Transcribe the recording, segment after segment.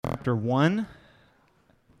chapter 1.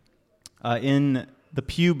 In the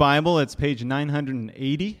Pew Bible, it's page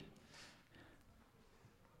 980.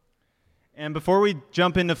 And before we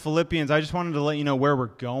jump into Philippians, I just wanted to let you know where we're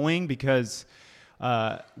going, because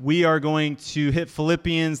we are going to hit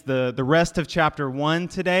Philippians, the rest of chapter 1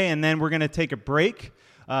 today, and then we're going to take a break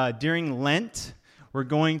during Lent. We're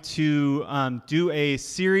going to do a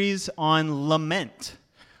series on lament,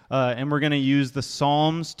 and we're going to use the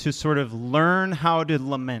Psalms to sort of learn how to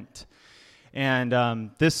lament.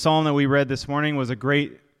 And this psalm that we read this morning was a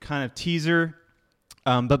great kind of teaser,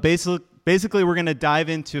 but basically we're going to dive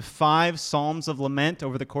into 5 psalms of lament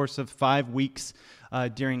over the course of 5 weeks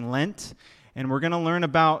during Lent, and we're going to learn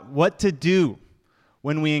about what to do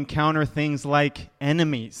when we encounter things like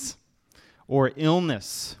enemies or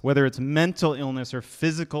illness, whether it's mental illness or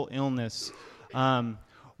physical illness,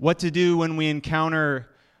 what to do when we encounter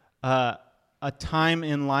a time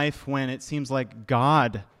in life when it seems like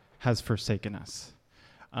God has forsaken us.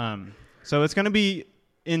 So it's going to be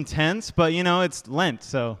intense, but it's Lent,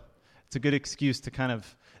 so it's a good excuse to kind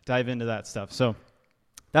of dive into that stuff. So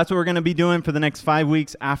that's what we're going to be doing for the next 5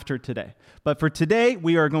 weeks after today. But for today,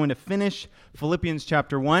 we are going to finish Philippians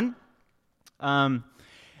chapter 1. And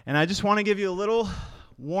I just want to give you a little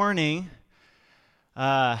warning.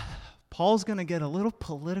 Paul's going to get a little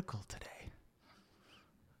political today.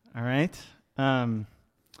 All right? And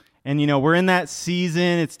we're in that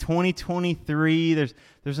season. It's 2023. There's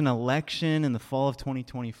an election in the fall of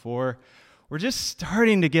 2024. We're just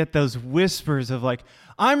starting to get those whispers of like,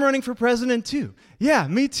 I'm running for president too. Yeah,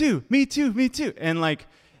 me too, me too, me too. And like,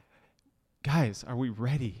 guys, are we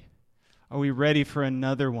ready? Are we ready for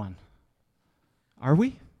another one? Are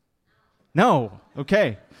we? No.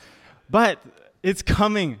 Okay. But it's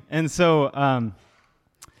coming. And so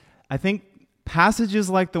I think passages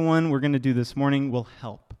like the one we're going to do this morning will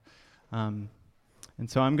help. And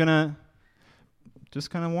so I'm going to just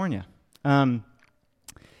kind of warn you. And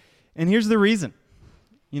here's the reason.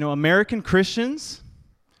 American Christians,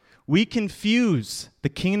 we confuse the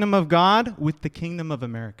kingdom of God with the kingdom of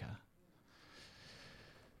America.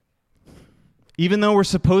 Even though we're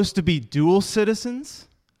supposed to be dual citizens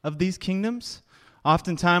of these kingdoms,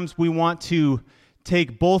 oftentimes we want to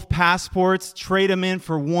take both passports, trade them in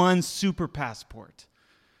for one super passport,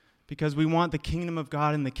 because we want the kingdom of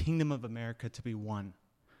God and the kingdom of America to be one.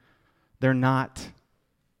 They're not.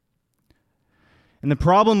 And the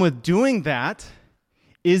problem with doing that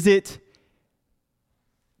is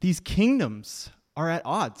these kingdoms are at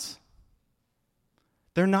odds.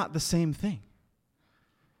 They're not the same thing.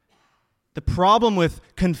 The problem with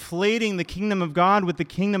conflating the kingdom of God with the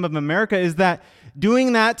kingdom of America is that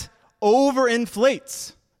doing that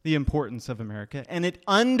overinflates the importance of America, and it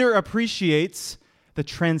underappreciates the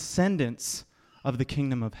transcendence of the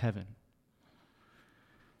kingdom of heaven.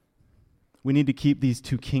 We need to keep these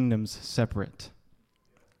two kingdoms separate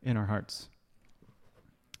in our hearts.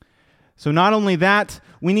 So not only that,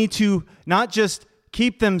 we need to not just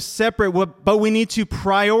keep them separate, but we need to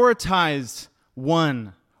prioritize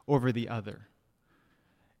one over the other.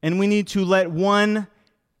 And we need to let one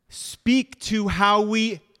speak to how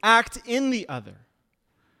we act in the other.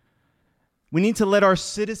 We need to let our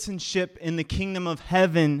citizenship in the kingdom of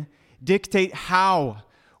heaven dictate how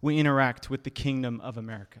we interact with the kingdom of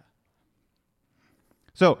America.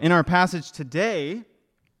 So, in our passage today,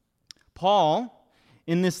 Paul,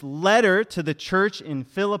 in this letter to the church in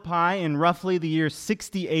Philippi in roughly the year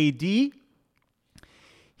 60 AD,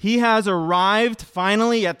 he has arrived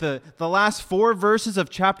finally at the last 4 verses of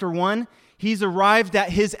chapter 1. He's arrived at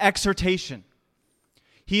his exhortation.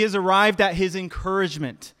 He has arrived at his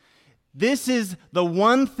encouragement. This is the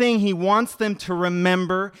one thing he wants them to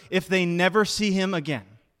remember if they never see him again.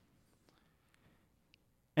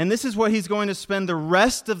 And this is what he's going to spend the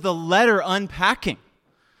rest of the letter unpacking.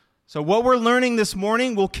 So what we're learning this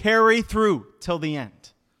morning will carry through till the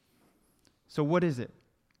end. So what is it?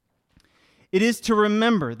 It is to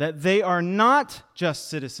remember that they are not just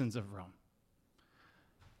citizens of Rome,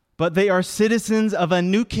 but they are citizens of a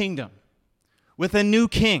new kingdom with a new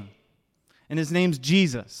king, and his name's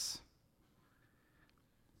Jesus.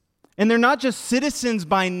 And they're not just citizens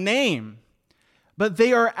by name, but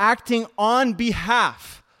they are acting on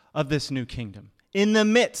behalf of this new kingdom, in the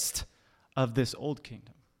midst of this old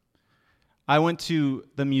kingdom. I went to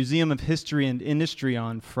the Museum of History and Industry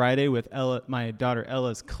on Friday with my daughter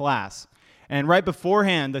Ella's class. And right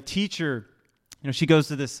beforehand, the teacher, she goes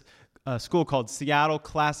to this school called Seattle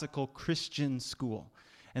Classical Christian School.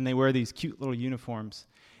 And they wear these cute little uniforms.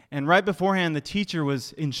 And right beforehand, the teacher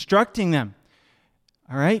was instructing them,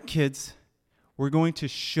 all right, kids, we're going to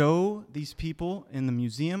show these people in the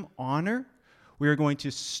museum honor. We are going to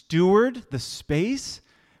steward the space.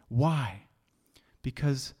 Why?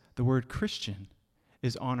 Because the word Christian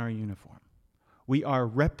is on our uniform. We are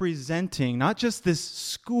representing not just this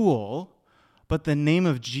school, but the name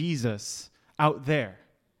of Jesus out there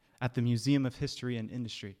at the Museum of History and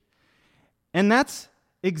Industry. And that's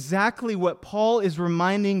exactly what Paul is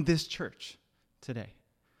reminding this church today.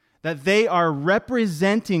 That they are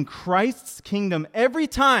representing Christ's kingdom every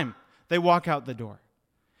time they walk out the door.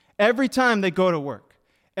 Every time they go to work.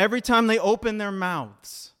 Every time they open their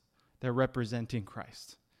mouths, they're representing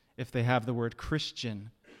Christ. If they have the word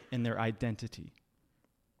Christian in their identity.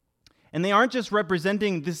 And they aren't just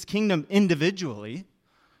representing this kingdom individually.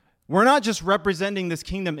 We're not just representing this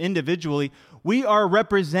kingdom individually. We are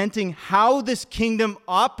representing how this kingdom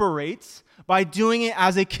operates by doing it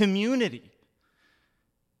as a community.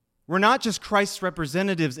 We're not just Christ's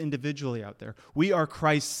representatives individually out there. We are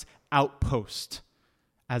Christ's outpost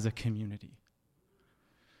as a community.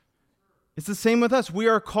 It's the same with us. We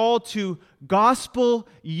are called to gospel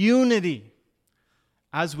unity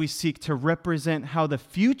as we seek to represent how the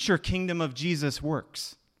future kingdom of Jesus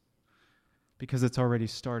works. Because it's already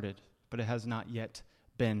started, but it has not yet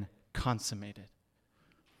been consummated.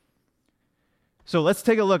 So let's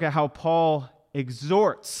take a look at how Paul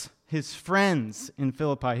exhorts his friends in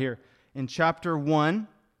Philippi here. In chapter 1,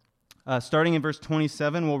 starting in verse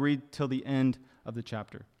 27, we'll read till the end of the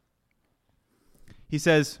chapter. He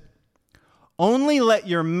says, "Only let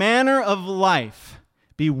your manner of life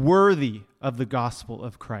be worthy of the gospel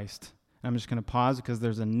of Christ." I'm just going to pause because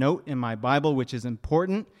there's a note in my Bible which is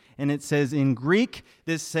important. And it says in Greek,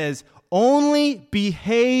 this says, "Only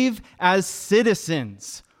behave as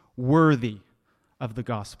citizens worthy of the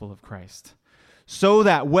gospel of Christ, so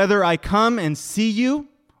that whether I come and see you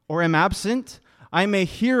or am absent, I may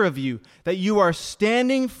hear of you that you are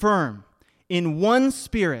standing firm in one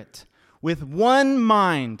spirit, with one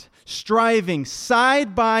mind, striving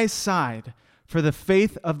side by side for the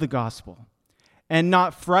faith of the gospel, and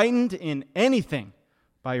not frightened in anything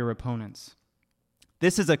by your opponents.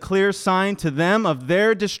 This is a clear sign to them of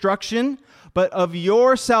their destruction, but of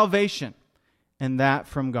your salvation, and that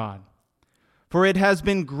from God. For it has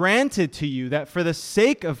been granted to you that for the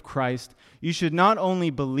sake of Christ, you should not only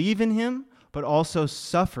believe in him, but also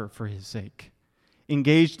suffer for his sake,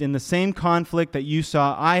 engaged in the same conflict that you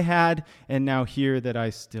saw I had, and now hear that I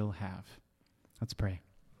still have." Let's pray.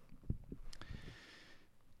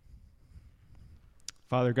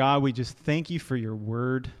 Father God, we just thank you for your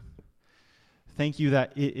word. Thank you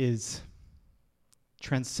that it is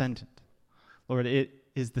transcendent. Lord, it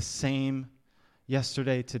is the same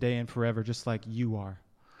yesterday, today, and forever, just like you are.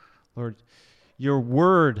 Lord, your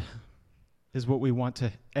word is what we want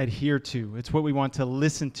to adhere to. It's what we want to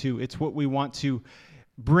listen to. It's what we want to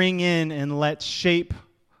bring in and let shape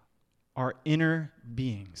our inner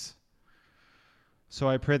beings. So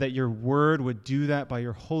I pray that your word would do that by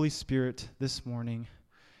your Holy Spirit this morning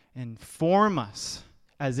and form us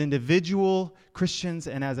as individual Christians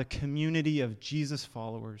and as a community of Jesus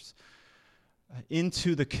followers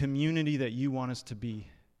into the community that you want us to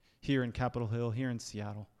be here in Capitol Hill, here in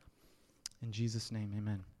Seattle. In Jesus' name,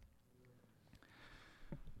 amen.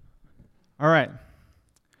 All right.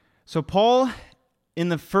 So Paul, in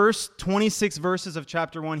the first 26 verses of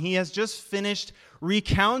chapter 1, he has just finished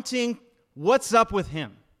recounting what's up with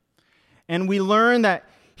him. And we learn that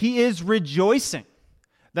he is rejoicing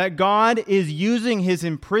that God is using his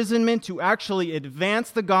imprisonment to actually advance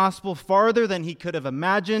the gospel farther than he could have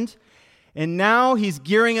imagined. And now he's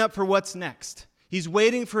gearing up for what's next. He's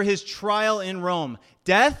waiting for his trial in Rome.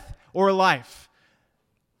 Death or life?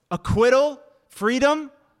 Acquittal, freedom,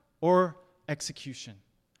 or execution?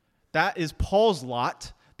 That is Paul's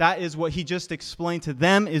lot. That is what he just explained to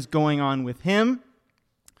them is going on with him.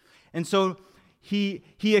 And so he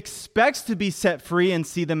expects to be set free and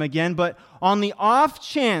see them again, but on the off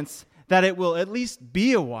chance that it will at least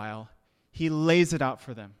be a while, he lays it out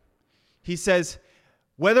for them. He says,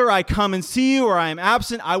 whether I come and see you or I am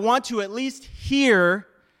absent, I want to at least hear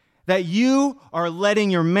that you are letting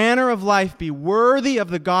your manner of life be worthy of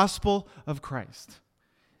the gospel of Christ.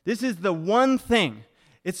 This is the one thing.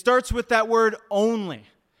 It starts with that word only.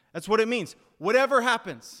 That's what it means. Whatever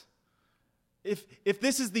happens. If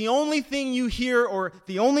this is the only thing you hear or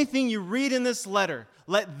the only thing you read in this letter,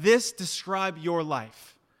 let this describe your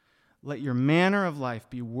life. Let your manner of life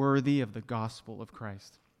be worthy of the gospel of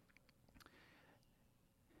Christ.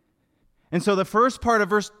 And so the first part of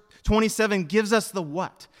verse 27 gives us the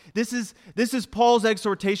what. This is Paul's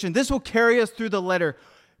exhortation. This will carry us through the letter.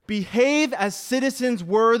 Behave as citizens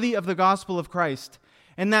worthy of the gospel of Christ.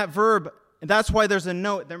 And that verb, that's why there's a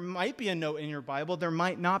note. There might be a note in your Bible. There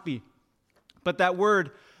might not be. But that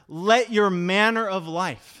word, let your manner of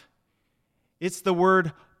life, it's the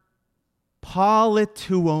word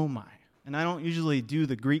politeuomai. And I don't usually do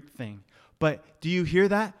the Greek thing, but do you hear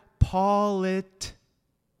that? Political.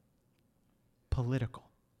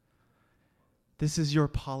 This is your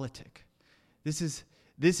politic. This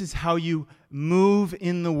is how you move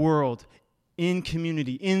in the world, in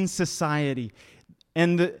community, in society.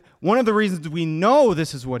 And one of the reasons we know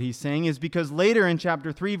this is what he's saying is because later in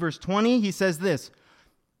chapter 3, verse 20, he says this.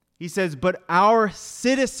 He says, but our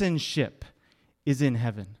citizenship is in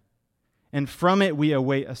heaven, and from it we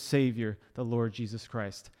await a Savior, the Lord Jesus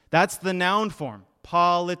Christ. That's the noun form,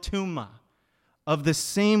 politeuma, of the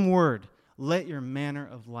same word, let your manner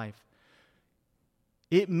of life.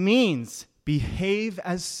 It means behave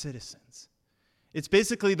as citizens. It's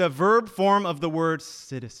basically the verb form of the word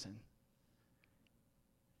citizen.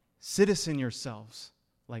 Citizen yourselves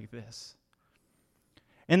like this.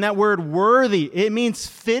 And that word worthy, it means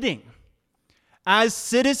fitting. As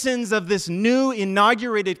citizens of this new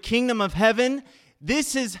inaugurated kingdom of heaven,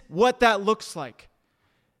 this is what that looks like.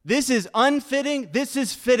 This is unfitting, this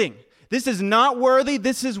is fitting. This is not worthy,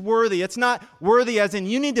 this is worthy. It's not worthy as in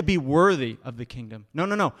you need to be worthy of the kingdom.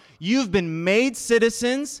 No. You've been made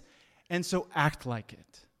citizens, and so act like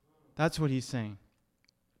it. That's what he's saying.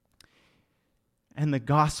 And the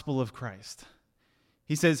gospel of Christ.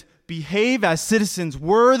 He says, behave as citizens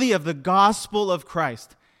worthy of the gospel of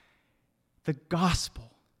Christ. The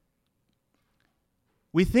gospel.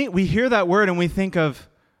 We hear that word and we think of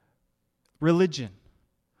religion.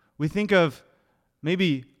 We think of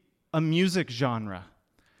maybe a music genre.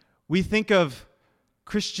 We think of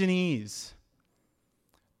Christianese.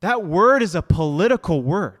 That word is a political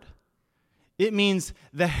word. It means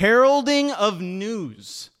the heralding of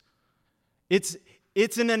news. It's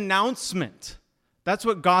an announcement. That's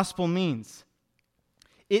what gospel means.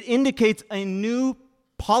 It indicates a new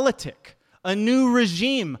politic, a new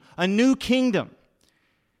regime, a new kingdom.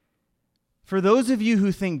 For those of you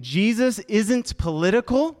who think Jesus isn't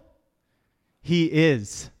political, he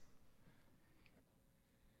is.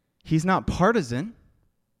 He's not partisan.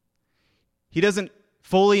 He doesn't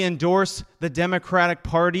fully endorse the Democratic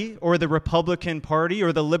Party or the Republican Party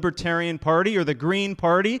or the Libertarian Party or the Green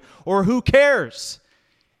Party or who cares.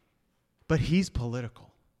 But he's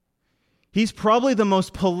political. He's probably the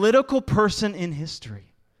most political person in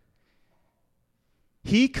history.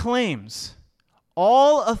 He claims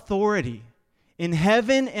all authority in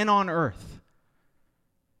heaven and on earth.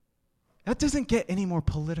 That doesn't get any more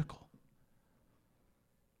political.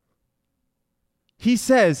 He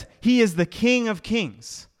says he is the King of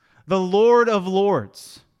Kings, the Lord of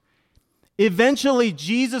Lords. Eventually,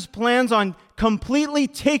 Jesus plans on completely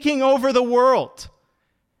taking over the world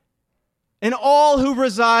and all who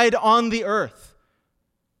reside on the earth.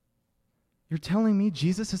 You're telling me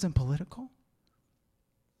Jesus isn't political?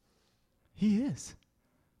 He is.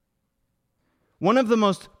 One of the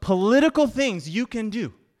most political things you can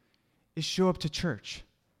do is show up to church,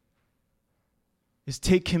 is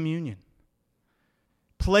take communion,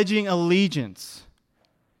 pledging allegiance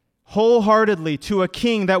wholeheartedly to a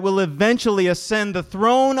king that will eventually ascend the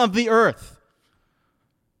throne of the earth.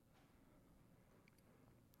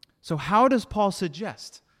 So how does Paul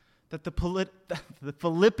suggest that the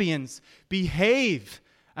Philippians behave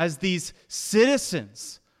as these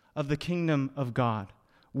citizens of the kingdom of God,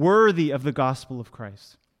 worthy of the gospel of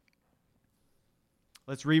Christ?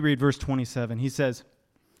 Let's reread verse 27. He says,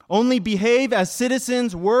 only behave as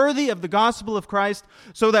citizens worthy of the gospel of Christ,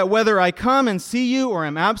 so that whether I come and see you or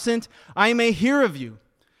am absent, I may hear of you,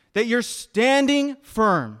 that you're standing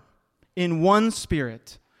firm in one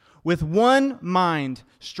spirit, with one mind,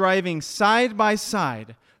 striving side by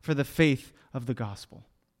side for the faith of the gospel.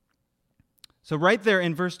 So right there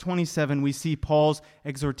in verse 27, we see Paul's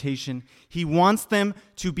exhortation. He wants them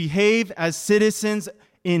to behave as citizens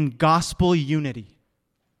in gospel unity.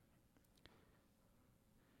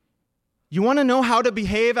 You want to know how to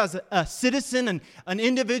behave as a citizen, and an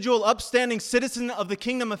individual, upstanding citizen of the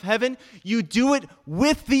kingdom of heaven? You do it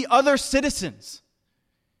with the other citizens.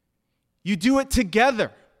 You do it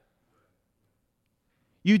together.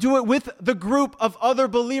 You do it with the group of other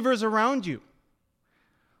believers around you.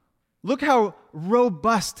 Look how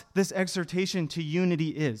robust this exhortation to unity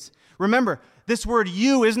is. Remember, this word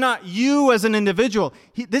you is not you as an individual.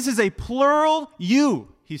 This is a plural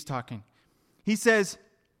you he's talking. He says,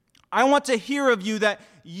 I want to hear of you that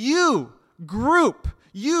you, group,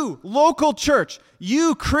 you, local church,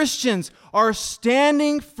 you Christians are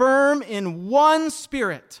standing firm in one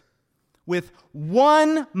spirit, with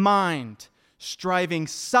one mind, striving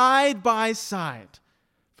side by side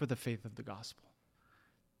for the faith of the gospel.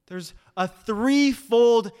 There's a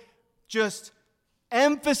threefold just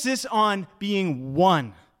emphasis on being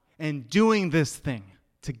one and doing this thing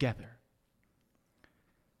together.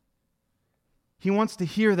 He wants to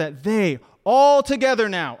hear that they all together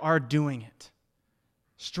now are doing it,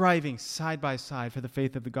 striving side by side for the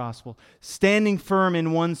faith of the gospel, standing firm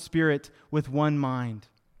in one spirit with one mind.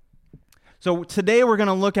 So today we're going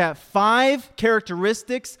to look at 5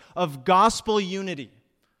 characteristics of gospel unity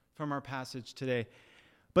from our passage today.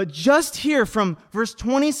 But just here from verse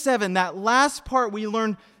 27, that last part, we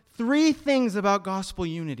learn 3 things about gospel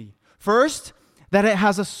unity. First, that it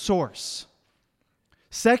has a source.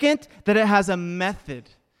 Second, that it has a method.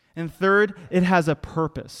 And third, it has a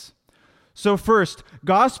purpose. So first,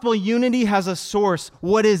 gospel unity has a source.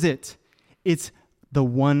 What is it? It's the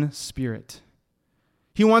one Spirit.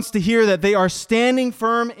 He wants to hear that they are standing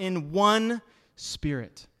firm in one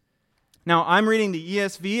Spirit. Now, I'm reading the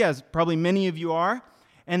ESV, as probably many of you are,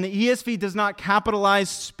 and the ESV does not capitalize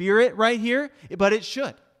Spirit right here, but it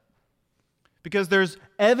should. Because there's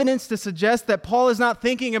evidence to suggest that Paul is not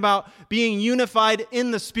thinking about being unified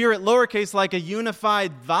in the Spirit, lowercase, like a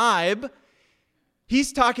unified vibe.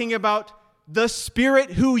 He's talking about the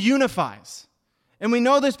Spirit who unifies. And we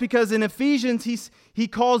know this because in Ephesians, he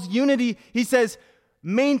calls unity, he says,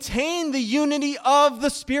 maintain the unity of the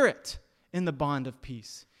Spirit in the bond of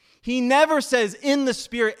peace. He never says in the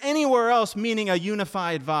Spirit anywhere else, meaning a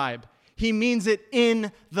unified vibe. He means it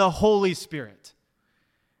in the Holy Spirit.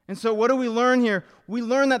 And so what do we learn here? We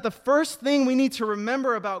learn that the first thing we need to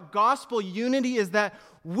remember about gospel unity is that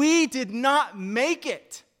we did not make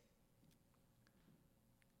it.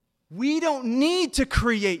 We don't need to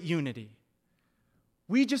create unity.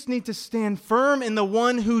 We just need to stand firm in the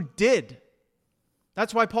one who did.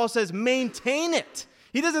 That's why Paul says maintain it.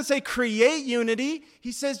 He doesn't say create unity.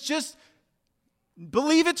 He says just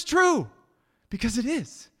believe it's true, because it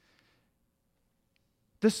is.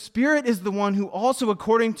 The Spirit is the one who also,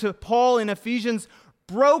 according to Paul in Ephesians,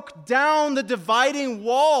 broke down the dividing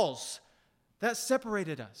walls that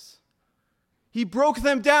separated us. He broke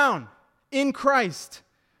them down in Christ.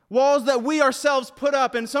 Walls that we ourselves put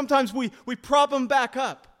up, and sometimes we prop them back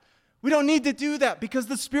up. We don't need to do that because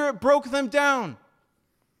the Spirit broke them down.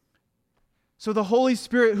 So the Holy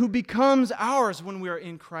Spirit, who becomes ours when we are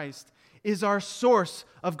in Christ, is our source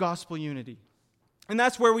of gospel unity. And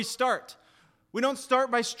that's where we start. We don't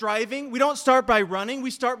start by striving. We don't start by running.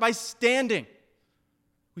 We start by standing.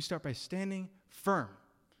 We start by standing firm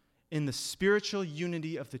in the spiritual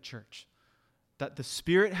unity of the church that the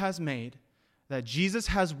Spirit has made, that Jesus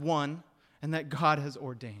has won, and that God has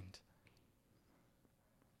ordained.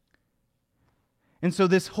 And so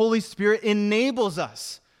this Holy Spirit enables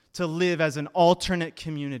us to live as an alternate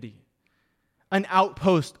community, an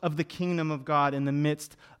outpost of the kingdom of God in the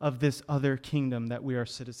midst of this other kingdom that we are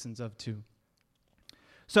citizens of too.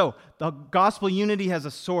 So, the gospel unity has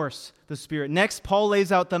a source, the Spirit. Next, Paul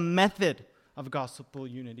lays out the method of gospel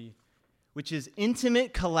unity, which is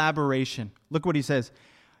intimate collaboration. Look what he says.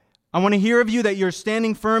 I want to hear of you that you're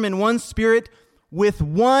standing firm in one Spirit with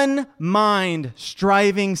one mind,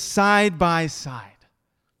 striving side by side.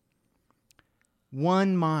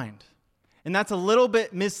 One mind. And that's a little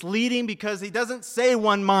bit misleading because he doesn't say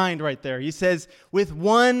one mind right there. He says with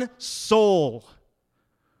one soul,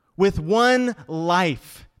 with one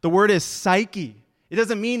life. The word is psyche. It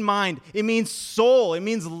doesn't mean mind. It means soul. It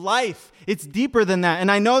means life. It's deeper than that.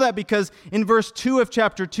 And I know that because in verse 2 of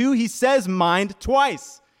chapter 2, he says mind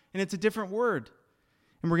twice. And it's a different word.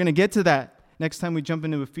 And we're going to get to that next time we jump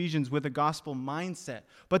into Ephesians with a gospel mindset.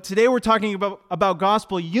 But today we're talking about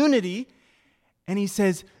gospel unity. And he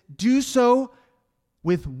says, do so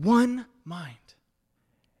with one mind.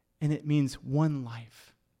 And it means one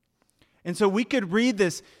life. And so we could read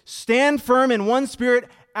this, stand firm in one Spirit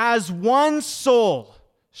as one soul,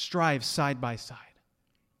 strive side by side.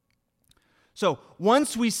 So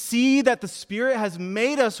once we see that the Spirit has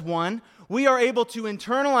made us one, we are able to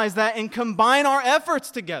internalize that and combine our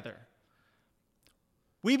efforts together.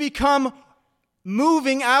 We become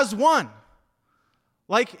moving as one.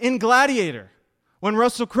 Like in Gladiator, when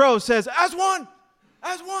Russell Crowe says, as one,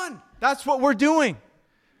 that's what we're doing.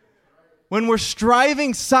 When we're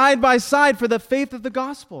striving side by side for the faith of the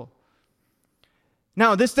gospel.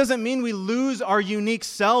 Now, this doesn't mean we lose our unique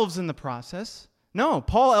selves in the process. No,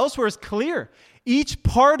 Paul elsewhere is clear. Each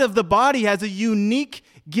part of the body has a unique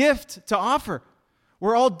gift to offer.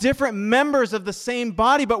 We're all different members of the same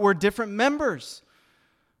body, but we're different members.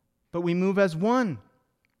 But we move as one.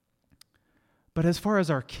 But as far as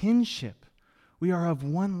our kinship, we are of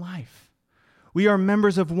one life. We are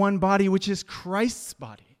members of one body, which is Christ's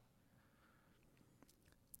body.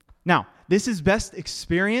 Now, this is best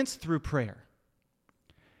experienced through prayer.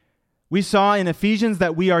 We saw in Ephesians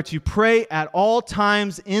that we are to pray at all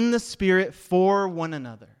times in the Spirit for one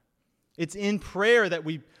another. It's in prayer that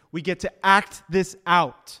we get to act this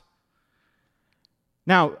out.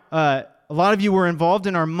 Now, a lot of you were involved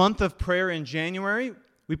in our month of prayer in January.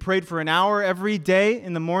 We prayed for an hour every day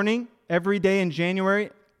in the morning, every day in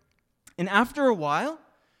January. And after a while,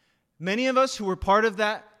 many of us who were part of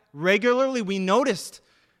that regularly, we noticed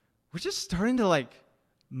we're just starting to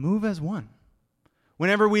move as one.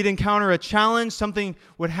 Whenever we'd encounter a challenge, something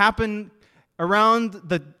would happen around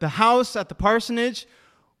the house at the parsonage,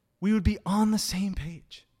 we would be on the same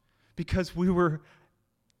page because we were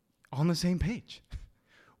on the same page.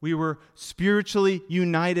 We were spiritually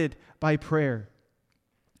united by prayer.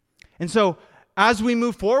 And so, as we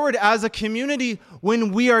move forward as a community,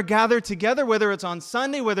 when we are gathered together, whether it's on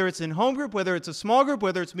Sunday, whether it's in home group, whether it's a small group,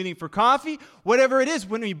 whether it's meeting for coffee, whatever it is,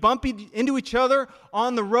 when we bump into each other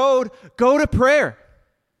on the road, go to prayer.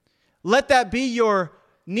 Let that be your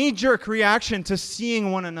knee-jerk reaction to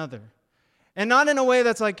seeing one another. And not in a way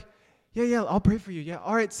that's like, yeah, I'll pray for you. Yeah,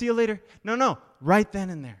 all right, see you later. No, right then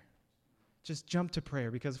and there. Just jump to prayer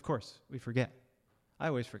because, of course, we forget. I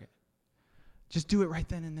always forget. Just do it right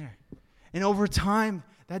then and there. And over time,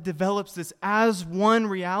 that develops this as one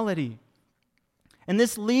reality. And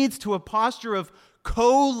this leads to a posture of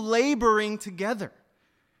co-laboring together.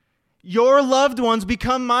 Your loved ones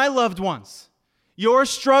become my loved ones. Your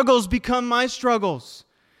struggles become my struggles.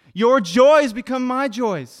 Your joys become my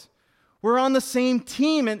joys. We're on the same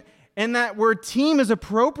team, and that word team is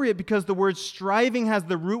appropriate because the word striving has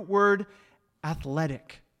the root word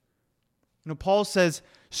athletic. Paul says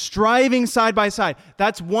striving side by side.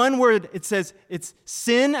 That's one word. It says it's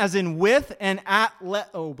sin as in with and athlete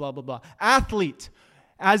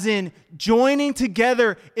as in joining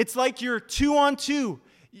together. It's like you're 2-on-2.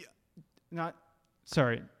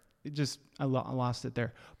 I lost it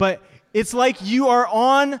there. But it's like you are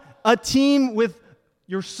on a team with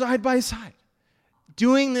your side by side,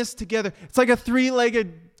 doing this together. It's like a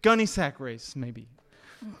 3-legged gunny sack race, maybe.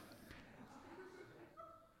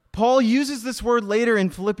 Paul uses this word later in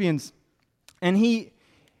Philippians, and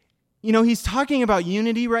he's talking about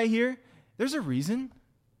unity right here. There's a reason.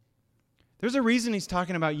 There's a reason he's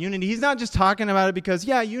talking about unity. He's not just talking about it because,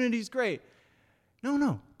 unity's great.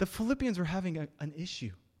 No. The Philippians were having an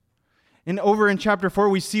issue. And over in chapter 4,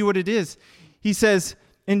 we see what it is. He says,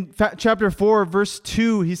 in chapter 4, verse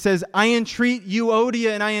 2, he says, I entreat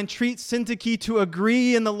Euodia and I entreat Syntyche to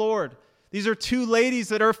agree in the Lord. These are two ladies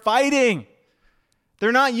that are fighting.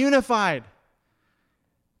 They're not unified.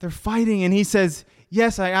 They're fighting. And he says,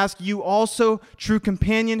 yes, I ask you also, true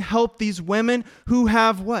companion, help these women who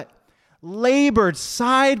have what? Labored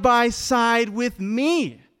side by side with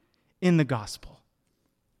me in the gospel.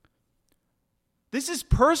 This is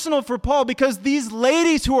personal for Paul because these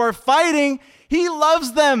ladies who are fighting, he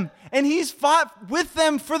loves them and he's fought with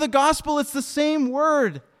them for the gospel. It's the same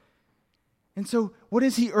word. And so what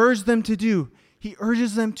does he urge them to do? He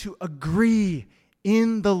urges them to agree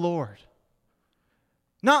in the Lord.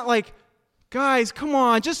 Not like, guys, come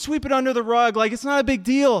on, just sweep it under the rug. Like it's not a big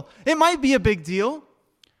deal. It might be a big deal.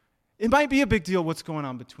 It might be a big deal what's going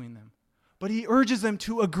on between them. But he urges them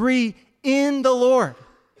to agree in the Lord.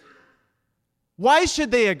 Why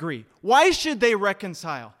should they agree? Why should they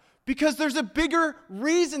reconcile? Because there's a bigger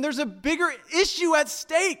reason. There's a bigger issue at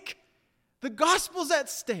stake. The gospel's at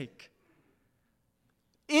stake.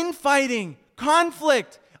 Infighting,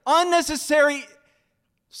 conflict, unnecessary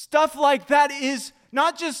stuff like that is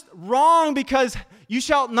not just wrong because you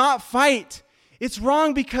shall not fight. It's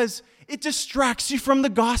wrong because it distracts you from the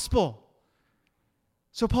gospel.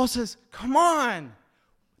 So Paul says, come on,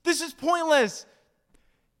 this is pointless.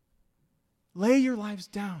 Lay your lives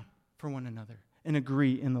down for one another and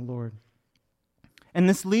agree in the Lord. And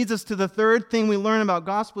this leads us to the third thing we learn about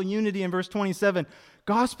gospel unity in verse 27.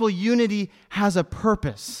 Gospel unity has a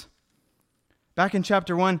purpose. Back in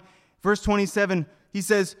chapter 1, verse 27, he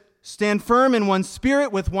says, stand firm in one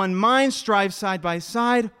spirit with one mind, strive side by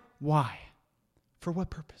side. Why? For what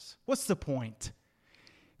purpose? What's the point?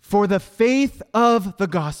 For the faith of the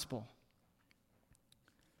gospel.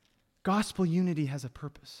 Gospel unity has a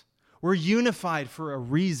purpose. We're unified for a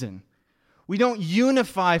reason. We don't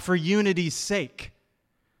unify for unity's sake.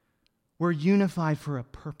 We're unified for a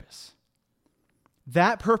purpose.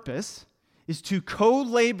 That purpose is to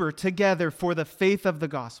co-labor together for the faith of the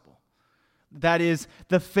gospel. That is,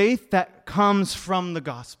 the faith that comes from the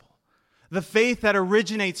gospel. The faith that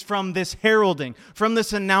originates from this heralding, from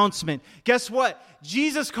this announcement. Guess what?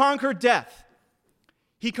 Jesus conquered death.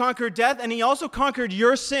 He conquered death and he also conquered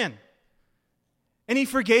your sin. And he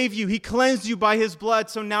forgave you. He cleansed you by his blood,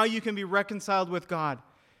 so now you can be reconciled with God.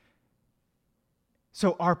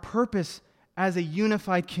 So our purpose as a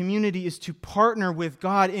unified community is to partner with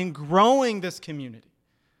God in growing this community.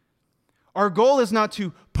 Our goal is not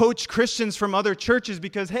to poach Christians from other churches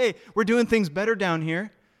because, hey, we're doing things better down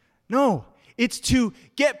here. No, it's to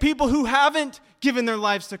get people who haven't given their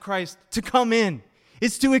lives to Christ to come in.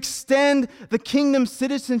 It's to extend the kingdom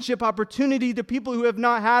citizenship opportunity to people who have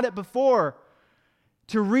not had it before,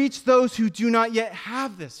 to reach those who do not yet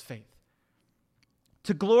have this faith,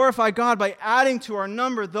 to glorify God by adding to our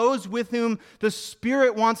number those with whom the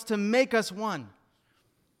Spirit wants to make us one.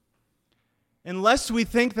 Unless we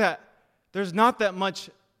think that there's not that much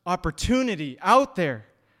opportunity out there.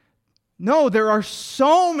 No, there are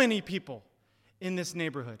so many people in this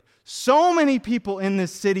neighborhood, so many people in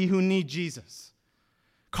this city who need Jesus.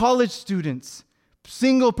 College students,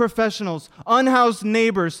 single professionals, unhoused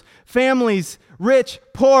neighbors, families, rich,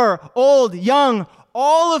 poor, old, young,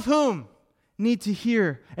 all of whom need to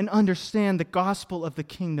hear and understand the gospel of the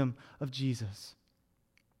kingdom of Jesus.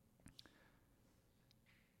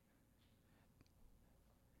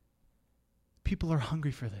 People are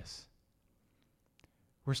hungry for this.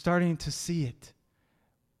 We're starting to see it.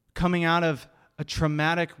 Coming out of a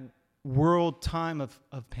traumatic world time of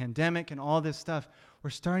pandemic and all this stuff, we're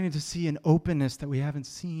starting to see an openness that we haven't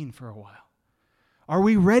seen for a while. Are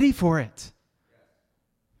we ready for it?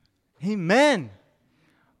 Amen.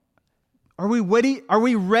 Are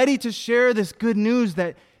we ready to share this good news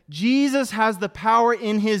that Jesus has the power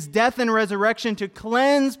in his death and resurrection to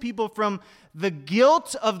cleanse people from the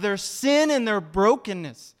guilt of their sin and their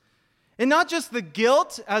brokenness? And not just the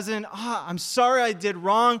guilt as in, I'm sorry I did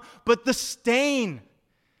wrong, but the stain,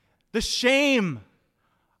 the shame.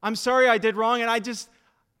 I'm sorry I did wrong and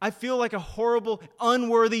I feel like a horrible,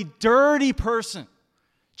 unworthy, dirty person.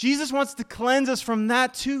 Jesus wants to cleanse us from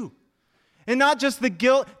that too. And not just the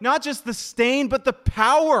guilt, not just the stain, but the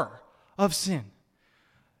power of sin.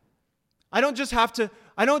 I don't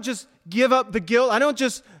just give up the guilt. I don't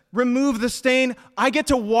just remove the stain. I get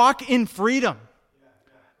to walk in freedom.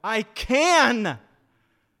 I can.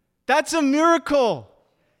 That's a miracle.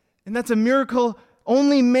 And that's a miracle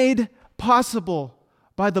only made possible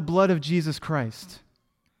by the blood of Jesus Christ.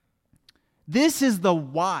 This is the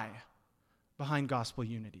why behind gospel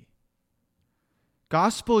unity.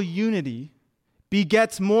 Gospel unity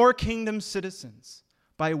begets more kingdom citizens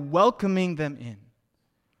by welcoming them in.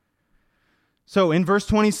 So in verse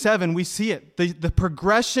 27, we see it, the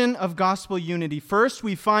progression of gospel unity. First,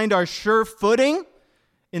 we find our sure footing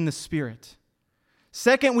in the Spirit.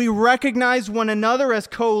 Second, we recognize one another as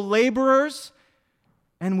co-laborers,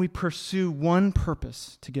 and we pursue one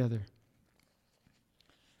purpose together.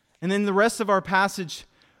 And then the rest of our passage,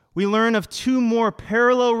 we learn of two more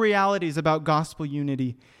parallel realities about gospel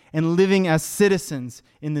unity and living as citizens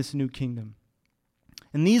in this new kingdom.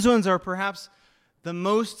 And these ones are perhaps the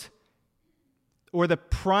most or the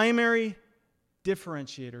primary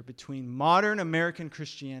differentiator between modern American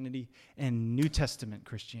Christianity and New Testament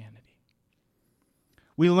Christianity.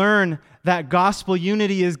 We learn that gospel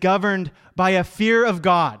unity is governed by a fear of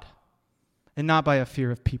God and not by a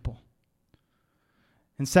fear of people.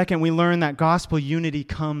 And second, we learn that gospel unity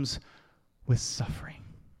comes with suffering.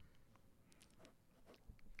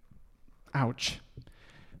 Ouch.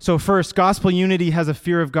 So first, gospel unity has a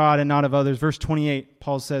fear of God and not of others. Verse 28,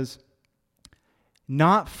 Paul says,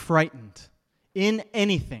 "Not frightened in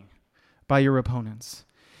anything by your opponents.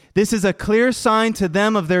 This is a clear sign to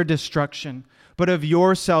them of their destruction, but of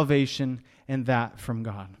your salvation, and that from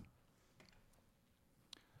God."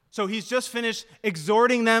 So he's just finished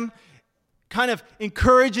exhorting them, kind of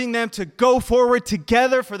encouraging them to go forward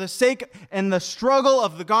together for the sake and the struggle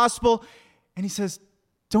of the gospel. And he says,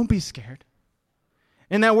 don't be scared.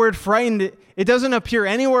 And that word frightened, it doesn't appear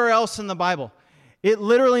anywhere else in the Bible. It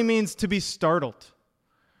literally means to be startled.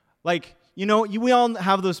 Like, we all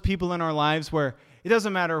have those people in our lives where it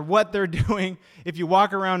doesn't matter what they're doing. If you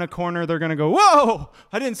walk around a corner, they're going to go, "Whoa,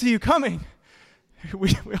 I didn't see you coming."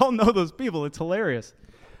 We all know those people. It's hilarious.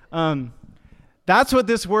 That's what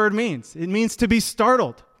this word means. It means to be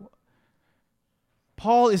startled.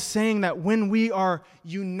 Paul is saying that when we are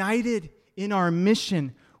united in our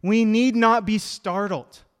mission, we need not be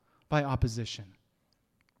startled by opposition.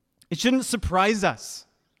 It shouldn't surprise us.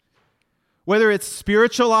 Whether it's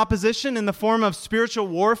spiritual opposition in the form of spiritual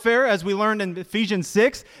warfare, as we learned in Ephesians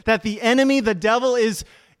 6, that the enemy, the devil, is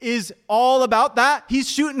all about that. He's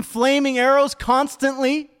shooting flaming arrows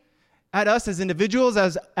constantly at us as individuals,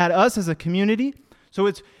 at us as a community. So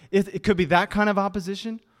it could be that kind of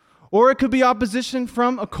opposition. Or it could be opposition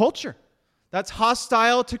from a culture that's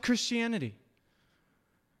hostile to Christianity.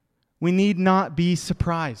 we need not be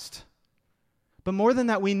surprised. But more than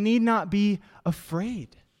that, we need not be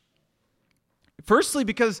afraid. Firstly,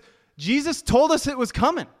 because Jesus told us it was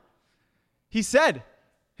coming. He said,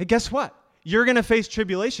 hey, guess what? You're going to face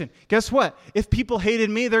tribulation. Guess what? If people hated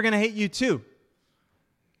me, they're going to hate you too.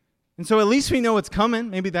 And so at least we know it's coming.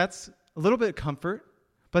 Maybe that's a little bit of comfort.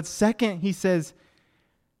 But second, he said,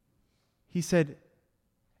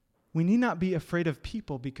 we need not be afraid of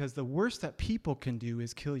people because the worst that people can do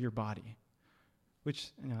is kill your body,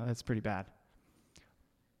 which, that's pretty bad.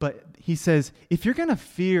 But he says, if you're going to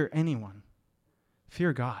fear anyone,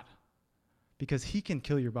 fear God, because he can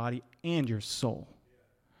kill your body and your soul.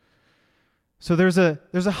 So there's a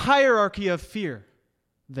hierarchy of fear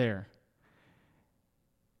there.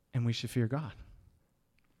 And we should fear God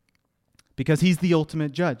because he's the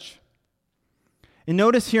ultimate judge. And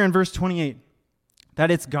notice here in verse 28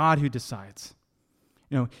 that it's God who decides.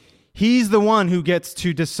 He's the one who gets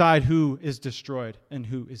to decide who is destroyed and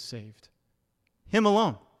who is saved. Him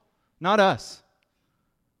alone, not us.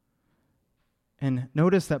 And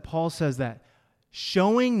notice that Paul says that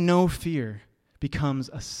showing no fear becomes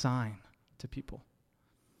a sign to people.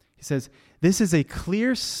 He says, this is a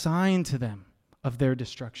clear sign to them of their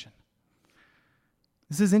destruction.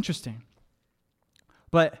 This is interesting.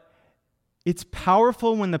 But it's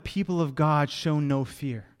powerful when the people of God show no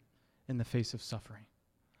fear in the face of suffering.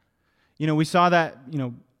 We saw that,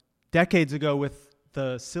 decades ago with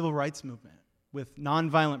the civil rights movement, with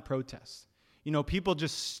nonviolent protests. People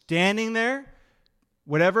just standing there,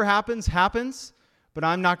 whatever happens, but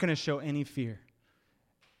I'm not going to show any fear.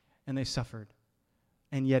 And they suffered.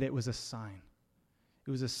 And yet it was a sign.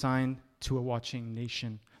 It was a sign to a watching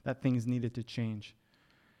nation that things needed to change.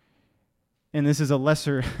 And this is a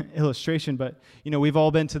lesser illustration, but, we've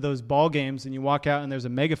all been to those ball games and you walk out and there's a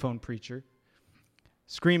megaphone preacher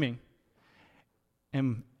screaming.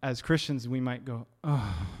 And as Christians, we might go,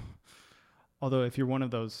 oh. Although if you're one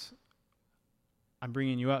of those, I'm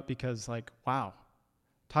bringing you up because, wow,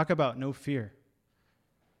 talk about no fear.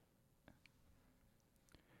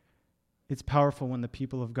 It's powerful when the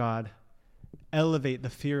people of God elevate the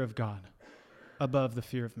fear of God above the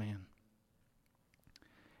fear of man.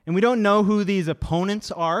 And we don't know who these opponents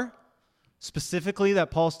are, specifically that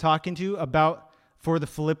Paul's talking to about for the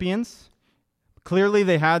Philippians. Clearly,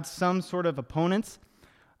 they had some sort of opponents.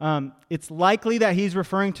 It's likely that he's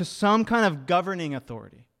referring to some kind of governing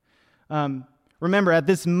authority. Remember, at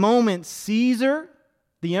this moment, Caesar,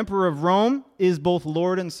 the emperor of Rome, is both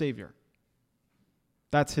Lord and Savior.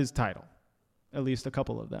 That's his title, at least a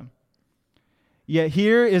couple of them. Yet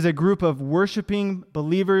here is a group of worshiping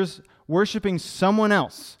believers worshiping someone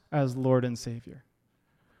else as Lord and Savior.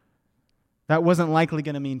 That wasn't likely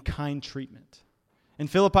going to mean kind treatment. And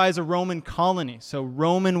Philippi is a Roman colony, so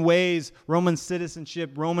Roman ways, Roman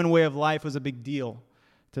citizenship, Roman way of life was a big deal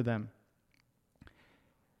to them.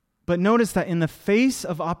 But notice that in the face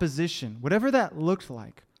of opposition, whatever that looked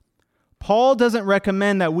like, Paul doesn't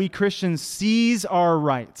recommend that we Christians seize our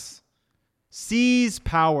rights, seize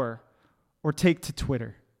power, or take to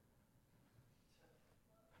Twitter.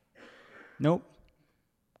 Nope.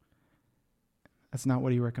 That's not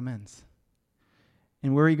what he recommends.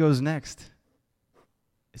 And where he goes next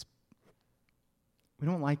is, we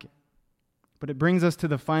don't like it. But it brings us to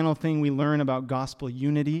the final thing we learn about gospel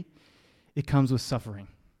unity. It comes with suffering.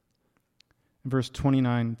 In verse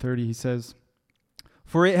 29-30, he says,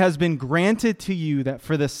 "For it has been granted to you that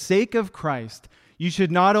for the sake of Christ, you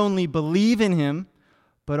should not only believe in him,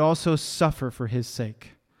 but also suffer for his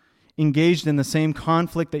sake, engaged in the same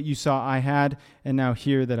conflict that you saw I had, and now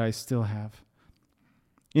hear that I still have."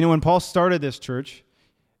 When Paul started this church,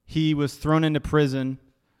 he was thrown into prison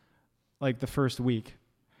like the first week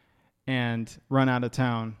and run out of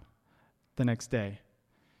town the next day.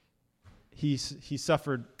 He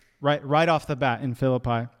suffered right off the bat in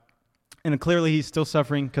Philippi, and clearly he's still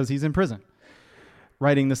suffering because he's in prison,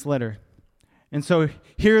 writing this letter. And so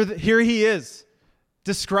here he is,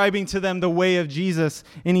 describing to them the way of Jesus,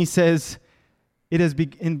 and he says, it has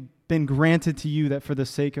been granted to you that for the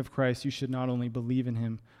sake of Christ, you should not only believe in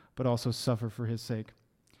him, but also suffer for his sake.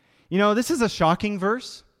 This is a shocking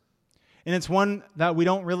verse, and it's one that we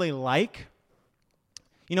don't really like.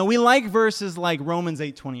 We like verses like Romans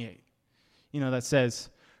 8:28, that says,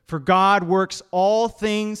 "For God works all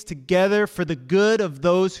things together for the good of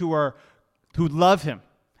those who love him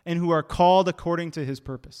and who are called according to his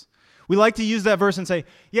purpose." We like to use that verse and say,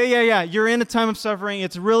 yeah, you're in a time of suffering.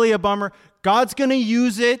 It's really a bummer. God's going to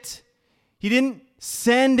use it. He didn't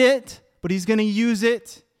send it, but he's going to use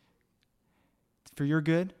it for your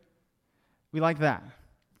good. We like that.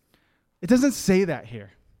 It doesn't say that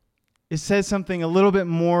here. It says something a little bit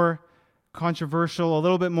more controversial, a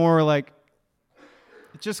little bit more like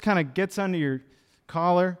it just kind of gets under your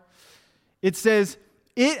collar. It says,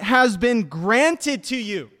 it has been granted to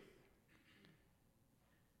you.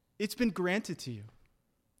 It's been granted to you.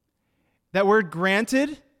 That word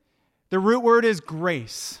granted, the root word is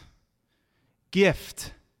grace,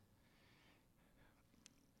 gift.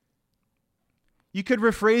 You could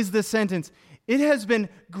rephrase this sentence. It has been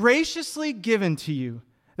graciously given to you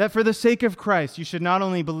that for the sake of Christ, you should not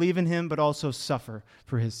only believe in him, but also suffer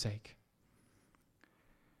for his sake.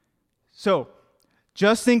 So,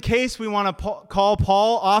 just in case we want to call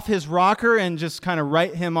Paul off his rocker and just kind of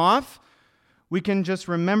write him off, we can just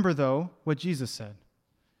remember, though, what Jesus said.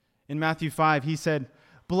 In Matthew 5, he said,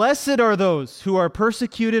 "Blessed are those who are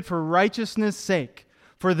persecuted for righteousness' sake,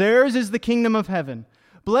 for theirs is the kingdom of heaven.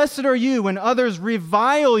 Blessed are you when others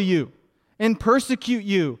revile you and persecute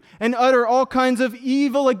you and utter all kinds of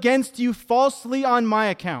evil against you falsely on my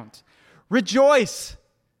account. Rejoice."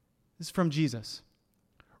 This is from Jesus.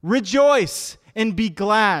 "Rejoice and be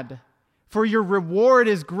glad, for your reward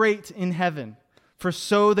is great in heaven. For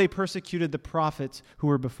so they persecuted the prophets who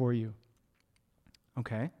were before you."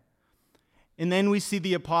 Okay. And then we see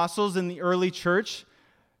the apostles in the early church,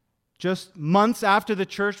 just months after the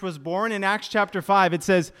church was born. In Acts chapter 5, it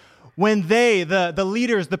says, when they, the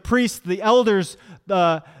leaders, the priests, the elders,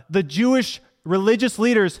 the Jewish religious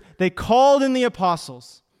leaders, they called in the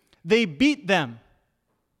apostles. They beat them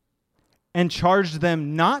and charged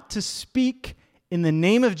them not to speak in the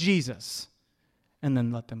name of Jesus, and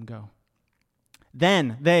then let them go.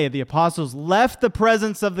 Then they, the apostles, left the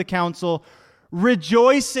presence of the council,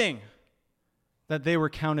 rejoicing that they were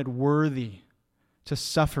counted worthy to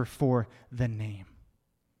suffer for the name.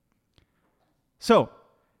 So,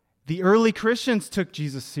 the early Christians took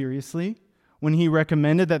Jesus seriously when he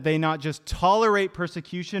recommended that they not just tolerate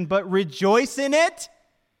persecution, but rejoice in it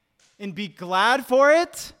and be glad for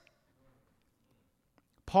it.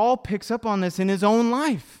 Paul picks up on this in his own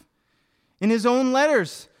life, in his own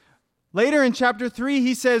letters. Later in chapter 3,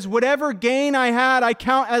 he says, "Whatever gain I had, I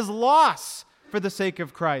count as loss for the sake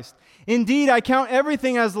of Christ. Indeed, I count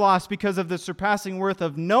everything as loss because of the surpassing worth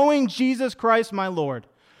of knowing Jesus Christ my Lord.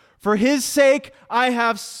 For his sake, I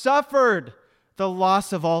have suffered the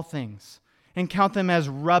loss of all things and count them as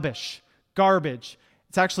rubbish, garbage."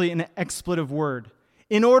 It's actually an expletive word.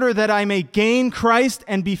 "In order that I may gain Christ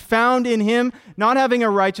and be found in him, not having a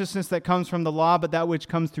righteousness that comes from the law, but that which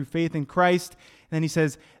comes through faith in Christ." And then he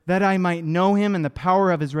says, "that I might know him and the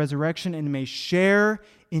power of his resurrection and may share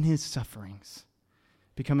in his sufferings,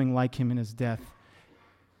 becoming like him in his death."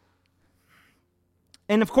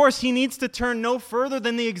 And of course, he needs to turn no further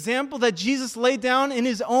than the example that Jesus laid down in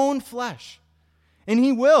his own flesh. And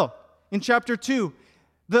he will. In chapter 2,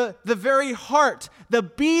 the very heart, the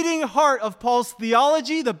beating heart of Paul's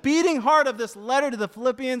theology, the beating heart of this letter to the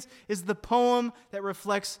Philippians is the poem that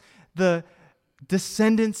reflects the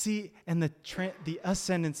descendancy and the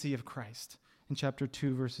ascendancy of Christ. In chapter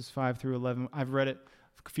 2, verses 5 through 11. I've read it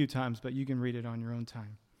a few times, but you can read it on your own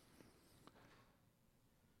time.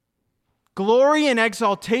 Glory and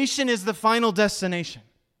exaltation is the final destination.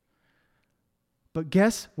 But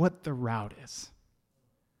guess what the route is?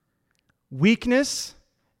 Weakness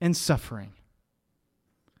and suffering.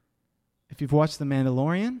 If you've watched The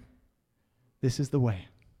Mandalorian, this is the way.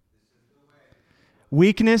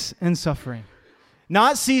 Weakness and suffering.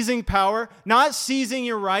 Not seizing power, not seizing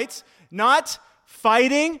your rights, not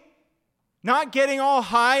fighting, not getting all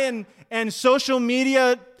high and social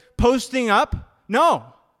media posting up. No.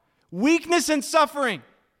 Weakness and suffering.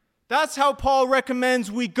 That's how Paul recommends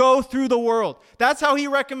we go through the world. That's how he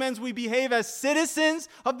recommends we behave as citizens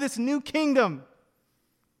of this new kingdom.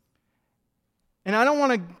 And I don't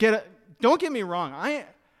want to don't get me wrong.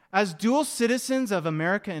 As dual citizens of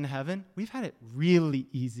America and heaven, we've had it really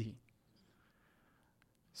easy.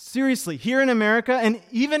 Seriously, here in America and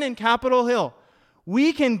even in Capitol Hill,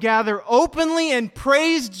 we can gather openly and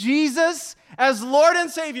praise Jesus as Lord and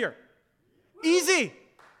Savior. Easy.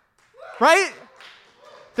 Right?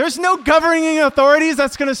 There's no governing authorities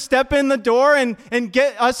that's going to step in the door and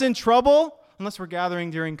get us in trouble, unless we're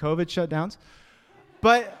gathering during COVID shutdowns.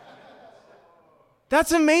 But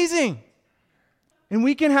that's amazing. And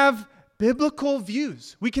we can have biblical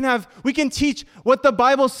views. We can teach what the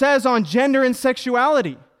Bible says on gender and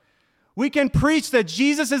sexuality. We can preach that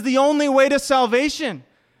Jesus is the only way to salvation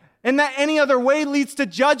and that any other way leads to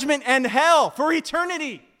judgment and hell for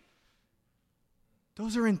eternity.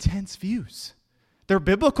 Those are intense views. They're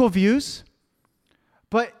biblical views,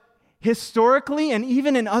 but historically and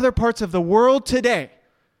even in other parts of the world today,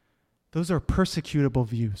 those are persecutable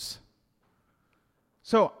views.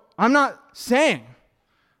 So I'm not saying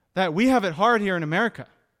that we have it hard here in America,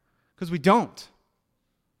 because we don't.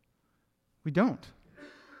 We don't.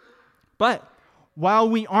 But while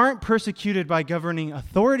we aren't persecuted by governing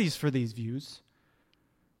authorities for these views,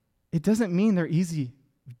 it doesn't mean they're easy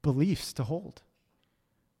beliefs to hold.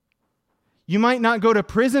 You might not go to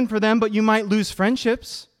prison for them, but you might lose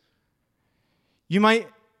friendships. You might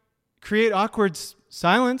create awkward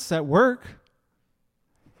silence at work.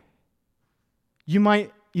 You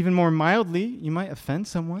might, even more mildly, you might offend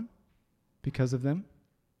someone because of them.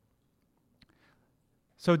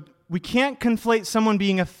 So we can't conflate someone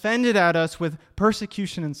being offended at us with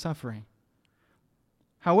persecution and suffering.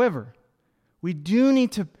 However, we do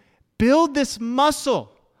need to build this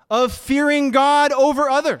muscle of fearing God over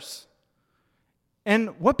others.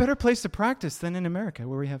 And what better place to practice than in America,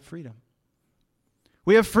 where we have freedom?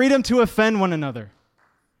 We have freedom to offend one another.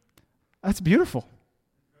 That's beautiful.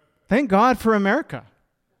 Thank God for America.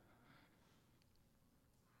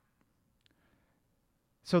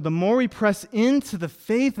 So the more we press into the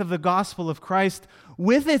faith of the gospel of Christ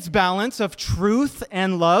with its balance of truth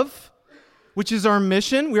and love, which is our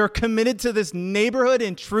mission, we are committed to this neighborhood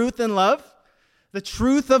in truth and love, the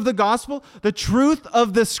truth of the gospel, the truth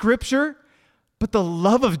of the scripture, but the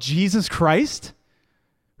love of Jesus Christ,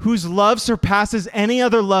 whose love surpasses any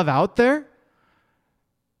other love out there.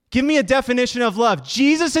 Give me a definition of love.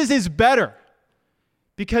 Jesus's is better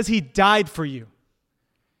because he died for you.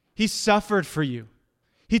 He suffered for you.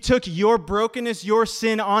 He took your brokenness, your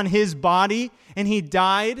sin on his body, and he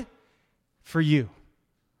died for you.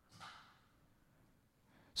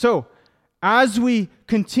 So, as we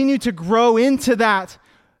continue to grow into that,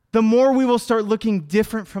 the more we will start looking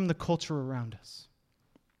different from the culture around us.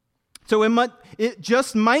 So it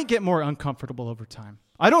just might get more uncomfortable over time.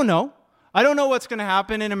 I don't know. I don't know what's going to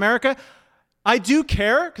happen in America. I do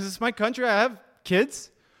care because it's my country. I have kids.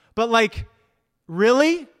 But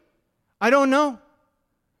really? I don't know.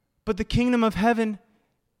 But the kingdom of heaven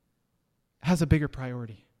has a bigger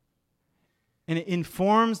priority. And it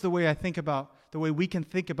informs the way we can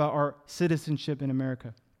think about our citizenship in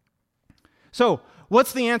America. So,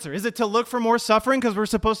 what's the answer? Is it to look for more suffering because we're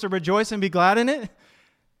supposed to rejoice and be glad in it?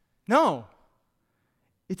 No.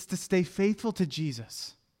 It's to stay faithful to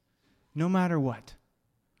Jesus, no matter what.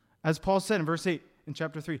 As Paul said in verse 8 in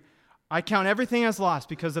chapter 3, I count everything as lost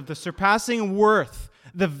because of the surpassing worth,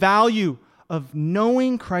 the value of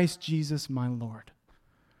knowing Christ Jesus my Lord.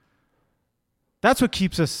 That's what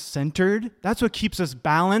keeps us centered. That's what keeps us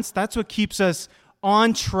balanced. That's what keeps us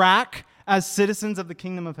on track as citizens of the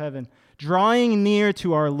kingdom of heaven, drawing near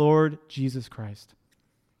to our Lord Jesus Christ.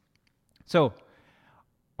 So,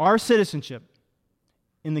 our citizenship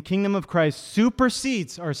in the kingdom of Christ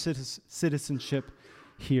supersedes our citizenship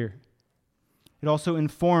here. It also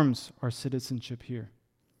informs our citizenship here.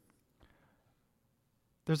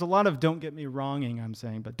 There's a lot of don't get me wronging, I'm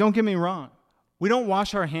saying, but don't get me wrong. We don't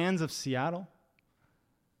wash our hands of Seattle.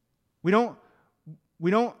 We don't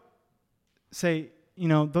say,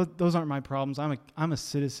 those aren't my problems. I'm a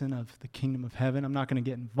citizen of the kingdom of heaven. I'm not going to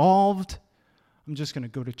get involved. I'm just going to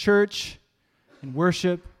go to church and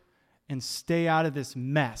worship and stay out of this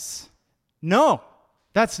mess. No,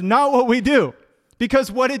 that's not what we do.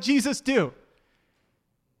 Because what did Jesus do?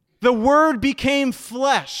 The Word became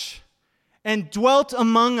flesh and dwelt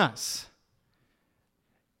among us.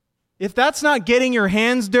 If that's not getting your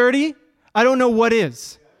hands dirty, I don't know what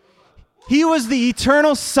is. He was the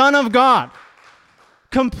eternal Son of God,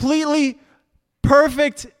 completely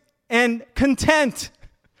perfect and content.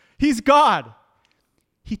 He's God.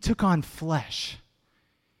 He took on flesh.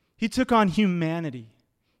 He took on humanity.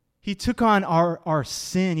 He took on our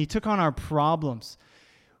sin. He took on our problems.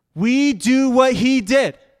 We do what he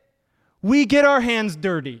did. We get our hands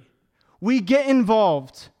dirty. We get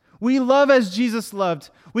involved. We love as Jesus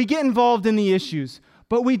loved. We get involved in the issues,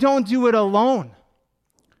 but we don't do it alone.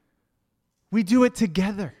 We do it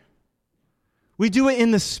together. We do it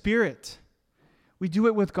in the Spirit. We do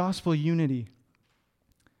it with gospel unity.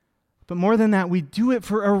 But more than that, we do it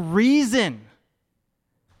for a reason,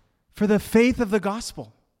 for the faith of the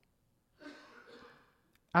gospel.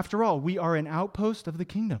 After all, we are an outpost of the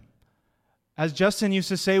kingdom. As Justin used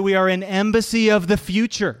to say, we are an embassy of the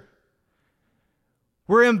future.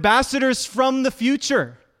 We're ambassadors from the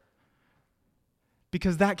future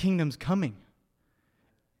because that kingdom's coming.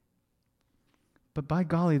 But by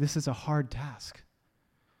golly, this is a hard task.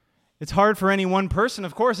 It's hard for any one person,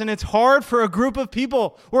 of course, and it's hard for a group of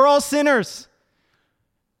people. We're all sinners.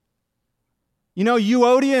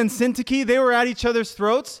 Euodia and Syntyche, they were at each other's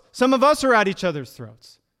throats. Some of us are at each other's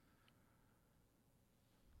throats.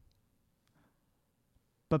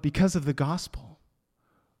 But because of the gospel,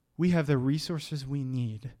 we have the resources we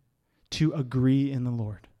need to agree in the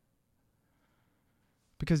Lord.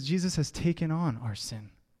 Because Jesus has taken on our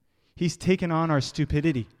sin. He's taken on our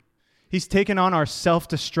stupidity. He's taken on our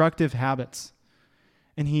self-destructive habits.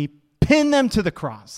 And he pinned them to the cross.